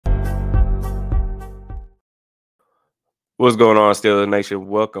What's going on, Steelers Nation?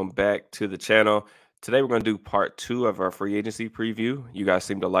 Welcome back to the channel. Today, we're going to do part two of our free agency preview. You guys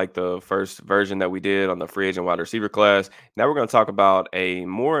seem to like the first version that we did on the free agent wide receiver class. Now, we're going to talk about a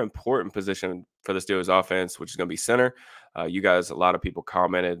more important position for the Steelers offense, which is going to be center. You guys, a lot of people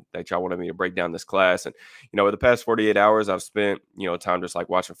commented that y'all wanted me to break down this class. And, over the past 48 hours, I've spent, time just like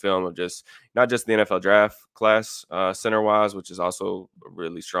watching film of just not just the NFL draft class center wise, which is also a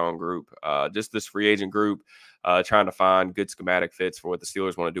really strong group, just this free agent group. Trying to find good schematic fits for what the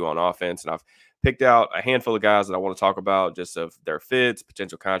Steelers want to do on offense. And I've picked out a handful of guys that I want to talk about just of their fits,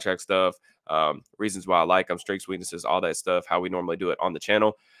 potential contract stuff, reasons why I like them, strengths, weaknesses, all that stuff, how we normally do it on the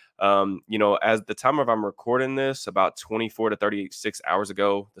channel. As the time of I'm recording this, about 24 to 36 hours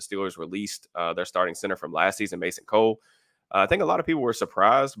ago, the Steelers released their starting center from last season, Mason Cole. I think a lot of people were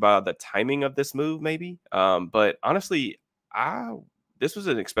surprised by the timing of this move, maybe. But honestly, this was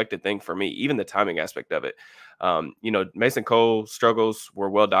an expected thing for me, even the timing aspect of it. Mason Cole struggles were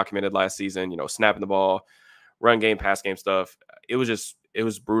well documented last season, snapping the ball, run game, pass game stuff. It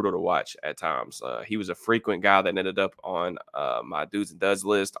was brutal to watch at times. He was a frequent guy that ended up on my do's and duds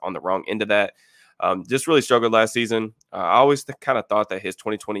list on the wrong end of that. Just really struggled last season. I always kind of thought that his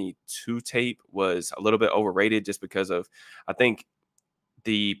 2022 tape was a little bit overrated just because of, I think,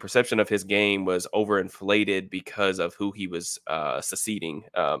 the perception of his game was overinflated because of who he was succeeding,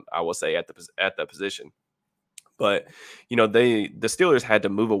 I will say, at the position. But the Steelers had to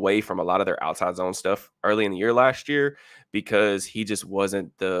move away from a lot of their outside zone stuff early in the year last year because he just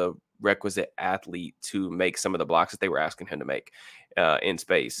wasn't the requisite athlete to make some of the blocks that they were asking him to make in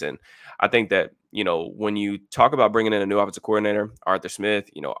space. And I think that when you talk about bringing in a new offensive coordinator, Arthur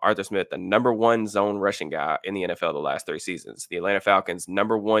Smith, the number one zone rushing guy in the NFL the last 3 seasons, the Atlanta Falcons'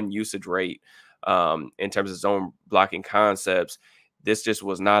 number one usage rate in terms of zone blocking concepts. This just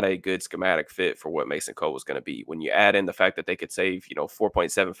was not a good schematic fit for what Mason Cole was going to be. When you add in the fact that they could save,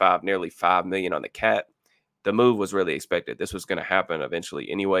 4.75, nearly $5 million on the cap, the move was really expected. This was going to happen eventually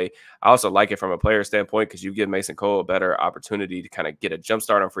anyway. I also like it from a player standpoint because you give Mason Cole a better opportunity to kind of get a jump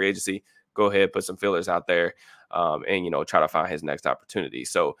start on free agency. Go ahead, put some fillers out there, and try to find his next opportunity.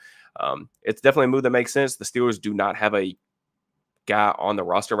 So it's definitely a move that makes sense. The Steelers do not have a guy on the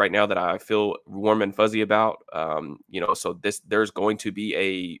roster right now that I feel warm and fuzzy about. So there's going to be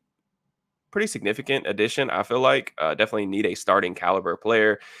a pretty significant addition. I feel like definitely need a starting caliber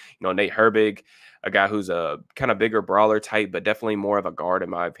player. Nate Herbig, a guy who's a kind of bigger brawler type, but definitely more of a guard in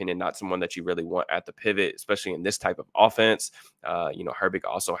my opinion, not someone that you really want at the pivot, especially in this type of offense. Herbig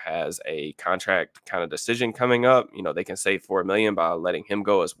also has a contract kind of decision coming up. They can save $4 million by letting him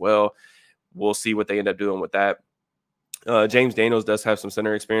go as well. We'll see what they end up doing with that. James Daniels does have some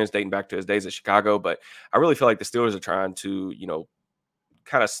center experience dating back to his days at Chicago, but I really feel like the Steelers are trying to,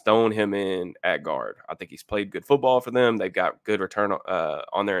 kind of stone him in at guard. I think he's played good football for them. They've got good return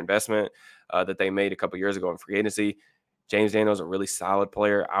on their investment that they made a couple years ago in free agency. James Daniels is a really solid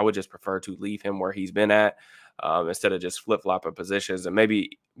player. I would just prefer to leave him where he's been at instead of just flip-flopping positions and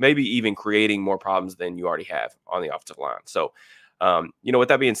maybe even creating more problems than you already have on the offensive line. So, with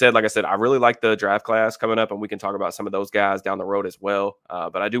that being said, like I said, I really like the draft class coming up, and we can talk about some of those guys down the road as well.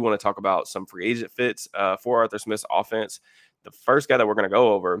 But I do want to talk about some free agent fits for Arthur Smith's offense. The first guy that we're going to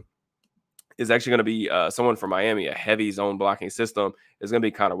go over is actually going to be someone from Miami, a heavy zone blocking system. Is going to be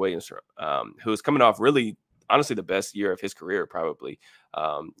Connor Williams, who's coming off really, honestly, the best year of his career, probably.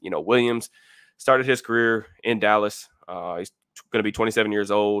 Williams started his career in Dallas. He's going to be 27 years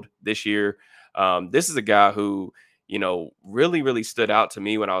old this year. This is a guy who, really, really stood out to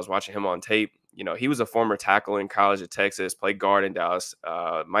me when I was watching him on tape. He was a former tackle in college at Texas, played guard in Dallas.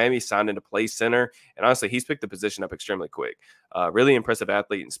 Miami signed him to play center. And honestly, he's picked the position up extremely quick. Really impressive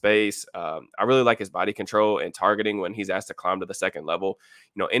athlete in space. I really like his body control and targeting when he's asked to climb to the second level.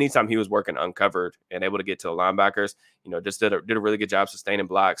 Anytime he was working uncovered and able to get to the linebackers, just did a really good job sustaining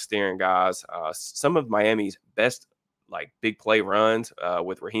blocks, steering guys. Some of Miami's best big play runs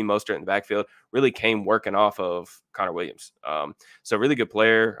with Raheem Mostert in the backfield really came working off of Connor Williams. So really good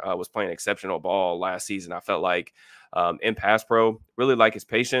player, was playing exceptional ball last season. I felt like in pass pro, really like his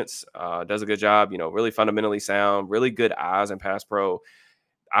patience, does a good job, really fundamentally sound, really good eyes in pass pro.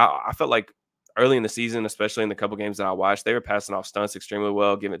 I felt like early in the season, especially in the couple games that I watched, they were passing off stunts extremely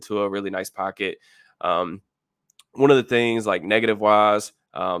well, giving it to a really nice pocket. One of the things negative wise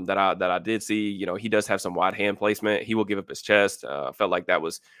that I did see, he does have some wide hand placement. He will give up his chest. Felt like that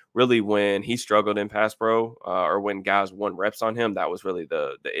was really when he struggled in pass pro or when guys won reps on him. That was really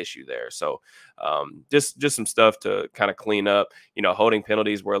the issue there. So just some stuff to kind of clean up. Holding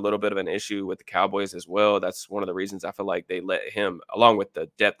penalties were a little bit of an issue with the Cowboys as well. That's one of the reasons I feel like they let him, along with the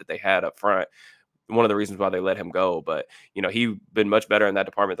depth that they had up front, one of the reasons why they let him go. But he's been much better in that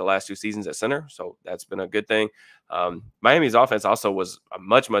department the last 2 seasons at center, so that's been a good thing. Miami's offense also was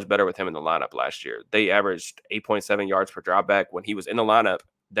much better with him in the lineup last year. They averaged 8.7 yards per dropback when he was in the lineup.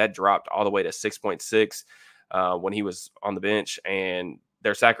 That dropped all the way to 6.6 when he was on the bench, and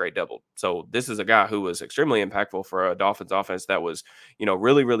their sack rate doubled. So this is a guy who was extremely impactful for a Dolphins offense that was,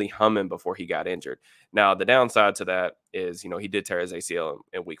 really humming before he got injured. Now, the downside to that is, he did tear his ACL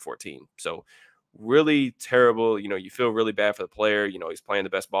in week 14. So really terrible. You feel really bad for the player. He's playing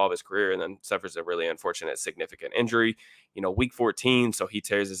the best ball of his career and then suffers a really unfortunate, significant injury. Week 14. So he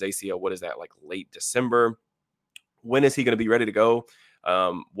tears his ACL. What is that, like late December? When is he going to be ready to go?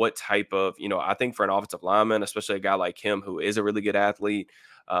 What type of, I think for an offensive lineman, especially a guy like him who is a really good athlete,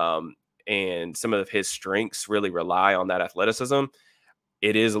 and some of his strengths really rely on that athleticism,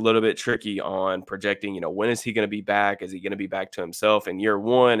 it is a little bit tricky on projecting, when is he going to be back? Is he going to be back to himself in year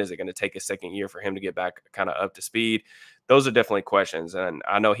one? Is it going to take a second year for him to get back kind of up to speed? Those are definitely questions. And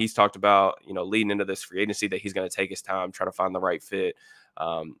I know he's talked about, leading into this free agency that he's going to take his time, try to find the right fit.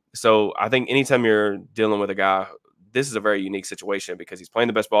 So I think anytime you're dealing with a guy, this is a very unique situation because he's playing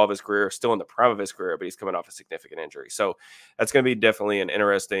the best ball of his career, still in the prime of his career, but he's coming off a significant injury. So that's going to be definitely an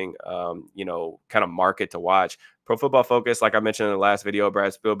interesting, kind of market to watch. Pro Football Focus, like I mentioned in the last video,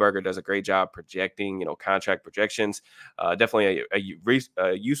 Brad Spielberger does a great job projecting, contract projections. Definitely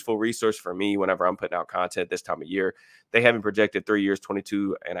a useful resource for me whenever I'm putting out content this time of year. They have him projected 3 years,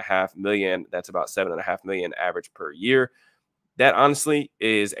 $22.5 million. That's about $7.5 million average per year. That honestly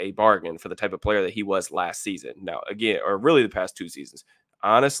is a bargain for the type of player that he was last season. Now, again, or really the past 2 seasons.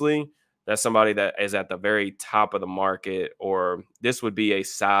 Honestly, that's somebody that is at the very top of the market, or this would be a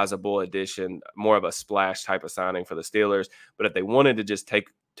sizable addition, more of a splash type of signing for the Steelers. But if they wanted to just take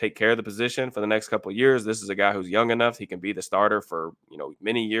care of the position for the next couple of years, this is a guy who's young enough. He can be the starter for,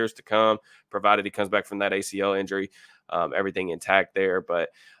 many years to come, provided he comes back from that ACL injury, everything intact there. But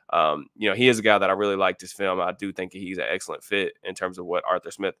he is a guy that I really liked his film. I do think he's an excellent fit in terms of what Arthur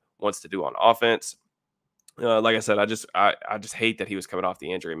Smith wants to do on offense. Like I said, I just hate that he was coming off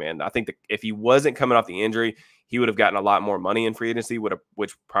the injury, man. I think that if he wasn't coming off the injury, he would have gotten a lot more money in free agency,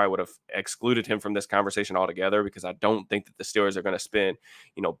 which probably would have excluded him from this conversation altogether, because I don't think that the Steelers are going to spend,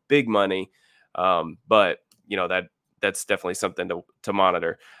 big money. But that's definitely something to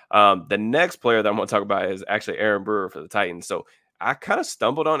monitor. The next player that I'm going to talk about is actually Aaron Brewer for the Titans. So I kind of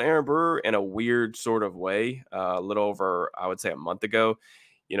stumbled on Aaron Brewer in a weird sort of way a little over, I would say, a month ago.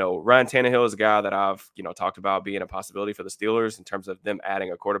 Ryan Tannehill is a guy that I've, talked about being a possibility for the Steelers in terms of them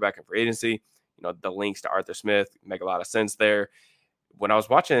adding a quarterback in free agency. The links to Arthur Smith make a lot of sense there. When I was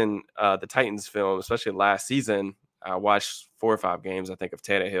watching the Titans film, especially last season, I watched 4 or 5 games, I think, of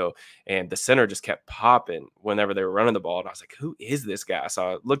Tannehill, and the center just kept popping whenever they were running the ball. And I was like, who is this guy?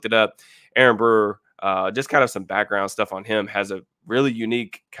 So I looked it up. Aaron Brewer, just kind of some background stuff on him, has a really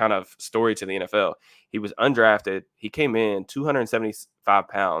unique kind of story to the NFL. He was undrafted. He came in 275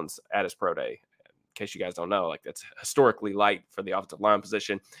 pounds at his pro day. In case you guys don't know, like, that's historically light for the offensive line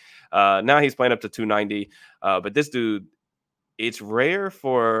position. Now he's playing up to 290. But this dude, it's rare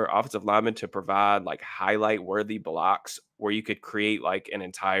for offensive linemen to provide like highlight worthy blocks where you could create like an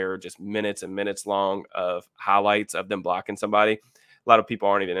entire just minutes and minutes long of highlights of them blocking somebody. A lot of people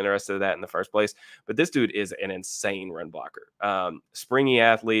aren't even interested in that in the first place. But this dude is an insane run blocker. Springy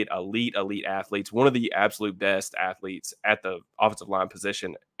athlete, elite athletes, one of the absolute best athletes at the offensive line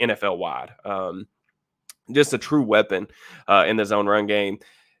position, NFL wide. Just a true weapon in the zone run game.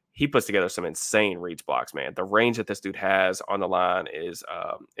 He puts together some insane reach blocks, man. The range that this dude has on the line is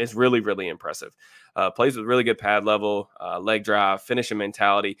really, really impressive. Plays with really good pad level, leg drive, finishing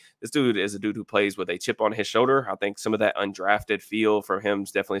mentality. This dude is a dude who plays with a chip on his shoulder. I think some of that undrafted feel from him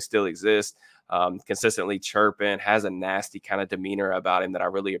definitely still exists. Consistently chirping, has a nasty kind of demeanor about him that I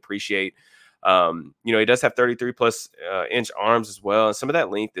really appreciate. He does have 33 plus inch arms as well. And some of that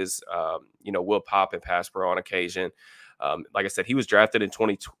length is, will pop and pass pro on occasion. Like I said, he was drafted in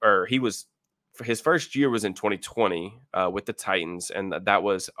his first year was in 2020 with the Titans, and that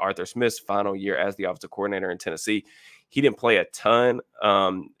was Arthur Smith's final year as the offensive coordinator in Tennessee. He didn't play a ton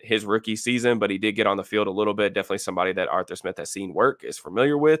his rookie season, but he did get on the field a little bit. Definitely somebody that Arthur Smith has seen work, is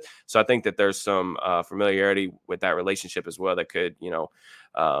familiar with. So I think that there's some familiarity with that relationship as well that could,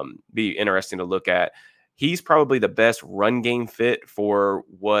 be interesting to look at. He's probably the best run game fit for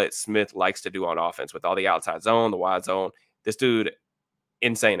what Smith likes to do on offense with all the outside zone, the wide zone. This dude,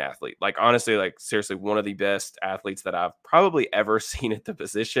 insane athlete. Like, honestly, like, seriously, one of the best athletes that I've probably ever seen at the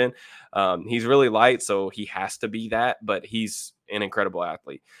position. He's really light, so he has to be that, but he's an incredible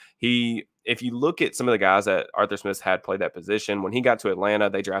athlete. He if you look at some of the guys that Arthur Smith had played that position, when he got to Atlanta,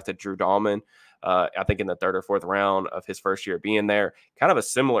 they drafted Drew Dahlman, I think in the third or fourth round of his first year being there. Kind of a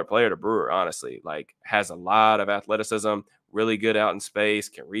similar player to Brewer, honestly. Like has a lot of athleticism, really good out in space,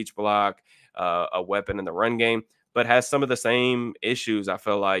 can reach block, a weapon in the run game, but has some of the same issues, I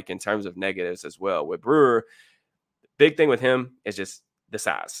feel like, in terms of negatives as well. With Brewer, big thing with him is just the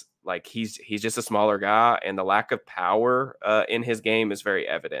size. Like he's just a smaller guy, and the lack of power in his game is very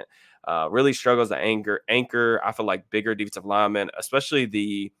evident. Really struggles to anchor. I feel like bigger defensive linemen, especially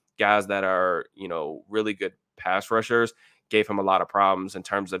the guys that are really good pass rushers, gave him a lot of problems in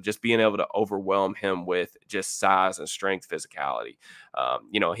terms of just being able to overwhelm him with just size and strength, physicality.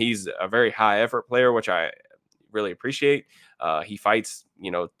 He's a very high effort player, which I really appreciate. He fights,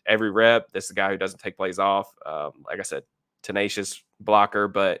 every rep. This is a guy who doesn't take plays off. Like I said, tenacious blocker,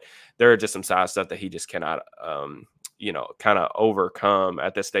 but there are just some size stuff that he just cannot, kind of overcome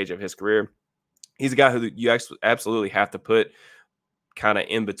at this stage of his career. He's a guy who you absolutely have to put kind of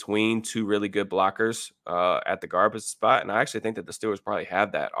in between two really good blockers at the garbage spot. And I actually think that the Steelers probably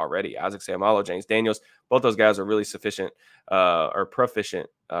have that already. Isaac Seumalo, James Daniels, both those guys are really sufficient or proficient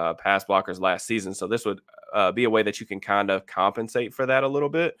pass blockers last season. So this would be a way that you can kind of compensate for that a little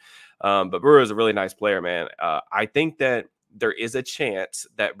bit. But Brewer is a really nice player, man. I think that there is a chance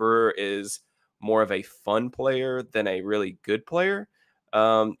that Brewer is more of a fun player than a really good player.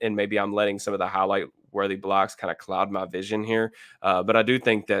 And maybe I'm letting some of the highlight worthy blocks kind of cloud my vision here. But I do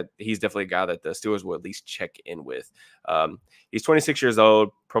think that he's definitely a guy that the Steelers will at least check in with. He's 26 years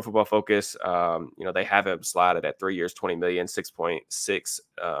old, Pro Football Focus. They have him slotted at 3 years, 20 million, 6.6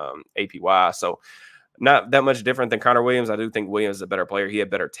 APY. So not that much different than Connor Williams. I do think Williams is a better player. He had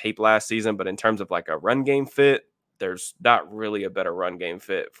better tape last season, but in terms of like a run game fit, there's not really a better run game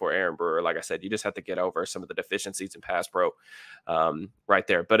fit for Aaron Brewer. Like I said, you just have to get over some of the deficiencies in pass pro right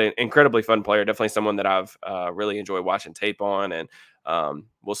there. But an incredibly fun player, definitely someone that I've really enjoyed watching tape on, and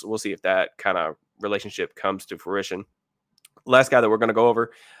we'll see if that kind of relationship comes to fruition. Last guy that we're going to go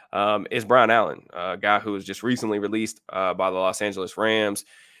over is Brian Allen, a guy who was just recently released by the Los Angeles Rams.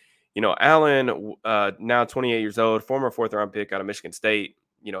 Allen, now 28 years old, former fourth-round pick out of Michigan State.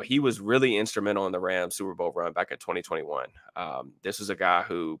 He was really instrumental in the Rams Super Bowl run back in 2021. This was a guy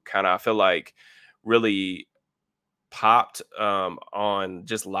who kind of, I feel like, really popped on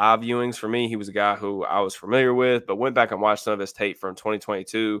just live viewings for me. He was a guy who I was familiar with, but went back and watched some of his tape from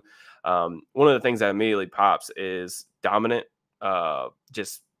 2022. One of the things that immediately pops is dominant,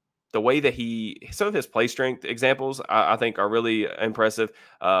 just the way that some of his play strength examples, I think are really impressive.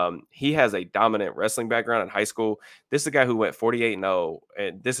 He has a dominant wrestling background in high school. This is a guy who went 48-0,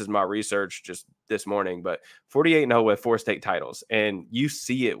 and this is my research just this morning, but 48-0 with 4 state titles. And you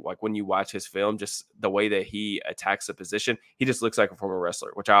see it like when you watch his film, just the way that he attacks the position. He just looks like a former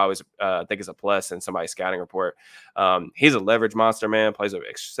wrestler, which I always think is a plus in somebody's scouting report. He's a leverage monster, man, plays with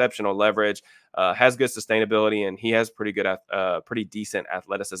exceptional leverage. Has good sustainability, and he has pretty decent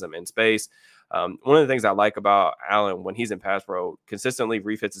athleticism in space. One of the things I like about Allen when he's in pass pro, consistently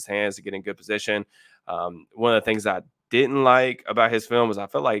refits his hands to get in good position. One of the things I didn't like about his film was I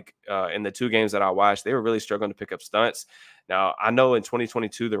felt like in the 2 games that I watched, they were really struggling to pick up stunts. Now, I know in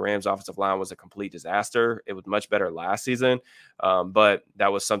 2022, the Rams offensive line was a complete disaster. It was much better last season, but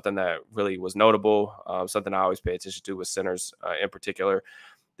that was something that really was notable, something I always pay attention to with centers in particular.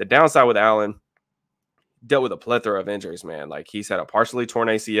 The downside with Allen, dealt with a plethora of injuries, man. Like he's had a partially torn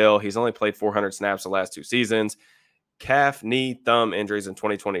ACL. He's only played 400 snaps the last 2 seasons. Calf, knee, thumb injuries in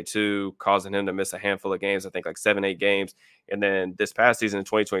 2022, causing him to miss a handful of games, I think like 7, 8 games. And then this past season in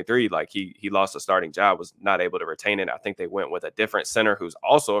 2023, like he lost a starting job, was not able to retain it. I think they went with a different center who's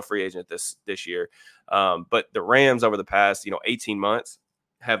also a free agent this year. But the Rams over the past, 18 months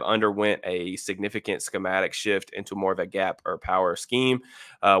have underwent a significant schematic shift into more of a gap or power scheme.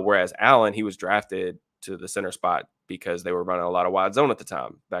 Whereas Allen, he was drafted to the center spot because they were running a lot of wide zone at the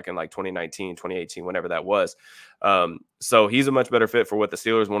time back in like 2019, 2018, whenever that was. So he's a much better fit for what the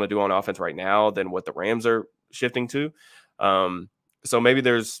Steelers want to do on offense right now than what the Rams are shifting to. So maybe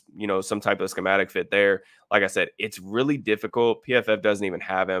there's, some type of schematic fit there. Like I said, it's really difficult. PFF doesn't even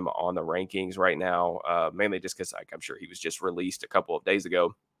have him on the rankings right now, mainly just because I'm sure he was just released a couple of days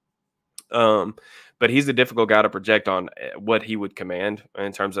ago. But he's a difficult guy to project on what he would command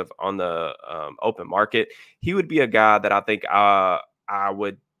in terms of on the open market. He would be a guy that I think I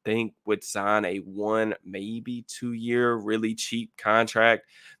would think would sign a 1, maybe 2-year really cheap contract,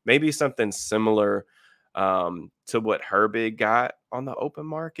 maybe something similar to what Herbig got on the open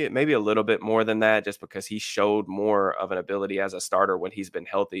market, maybe a little bit more than that, just because he showed more of an ability as a starter when he's been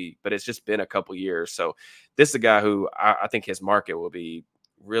healthy, but it's just been a couple years. So this is a guy who I think his market will be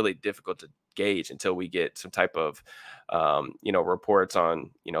really difficult to gauge until we get some type of reports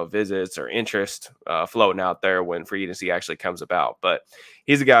on visits or interest floating out there when free agency actually comes about. But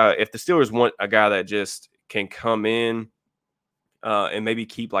he's a guy. If the Steelers want a guy that just can come in and maybe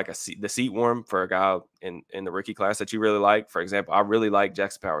keep like the seat warm for a guy in the rookie class that you really like. For example, I really like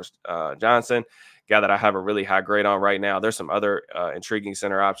Jackson Powers Johnson, guy that I have a really high grade on right now. There's some other intriguing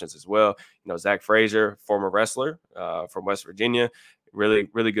center options as well. Zach Frazier, former wrestler from West Virginia,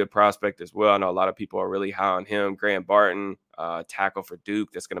 really good prospect as well. I know a lot of people are really high on him. Graham Barton, tackle for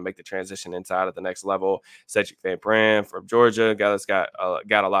Duke, that's going to make the transition inside at the next level. Cedric Van Pran from Georgia, guy that's got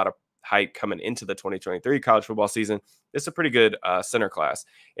a lot of hype coming into the 2023 college football season. It's a pretty good center class.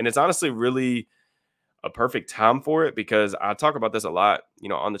 And it's honestly really a perfect time for it because I talk about this a lot,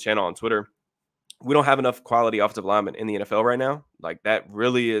 on the channel, on Twitter. We don't have enough quality offensive linemen in the NFL right now. Like that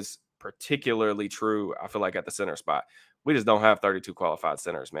really is particularly true, I feel like, at the center spot. We just don't have 32 qualified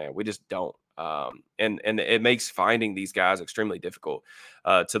centers, man. We just don't. And it makes finding these guys extremely difficult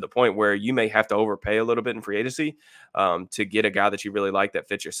to the point where you may have to overpay a little bit in free agency to get a guy that you really like that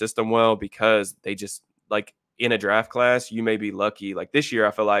fits your system well, because they just, like, in a draft class, you may be lucky. Like this year,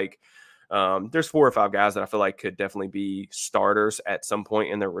 I feel like there's 4 or 5 guys that I feel like could definitely be starters at some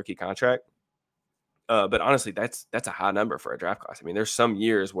point in their rookie contract. But honestly, that's a high number for a draft class. I mean, there's some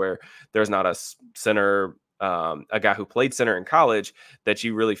years where there's not a center, a guy who played center in college that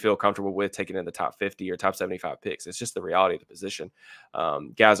you really feel comfortable with taking in the top 50 or top 75 picks. It's just the reality of the position.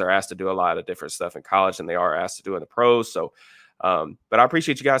 Guys are asked to do a lot of different stuff in college than they are asked to do in the pros. So, but I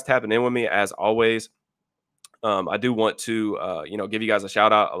appreciate you guys tapping in with me as always. I do want to, give you guys a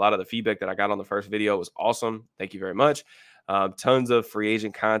shout out. A lot of the feedback that I got on the first video was awesome. Thank you very much. Tons of free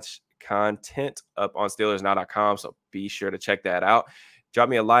agent content up on SteelersNow.com, so be sure to check that out. Drop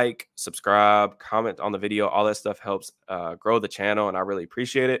me a like, subscribe, comment on the video. All that stuff helps grow the channel, and I really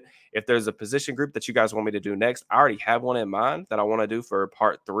appreciate it. If there's a position group that you guys want me to do next, I already have one in mind that I want to do for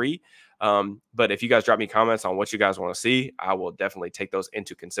part 3. But if you guys drop me comments on what you guys want to see, I will definitely take those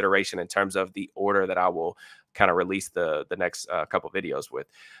into consideration in terms of the order that I will kind of release the next couple videos with.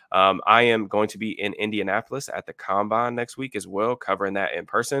 I am going to be in Indianapolis at the Combine next week as well, covering that in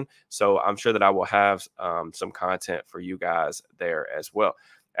person. So I'm sure that I will have some content for you guys there as well.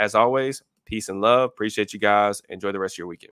 As always, peace and love. Appreciate you guys. Enjoy the rest of your weekend.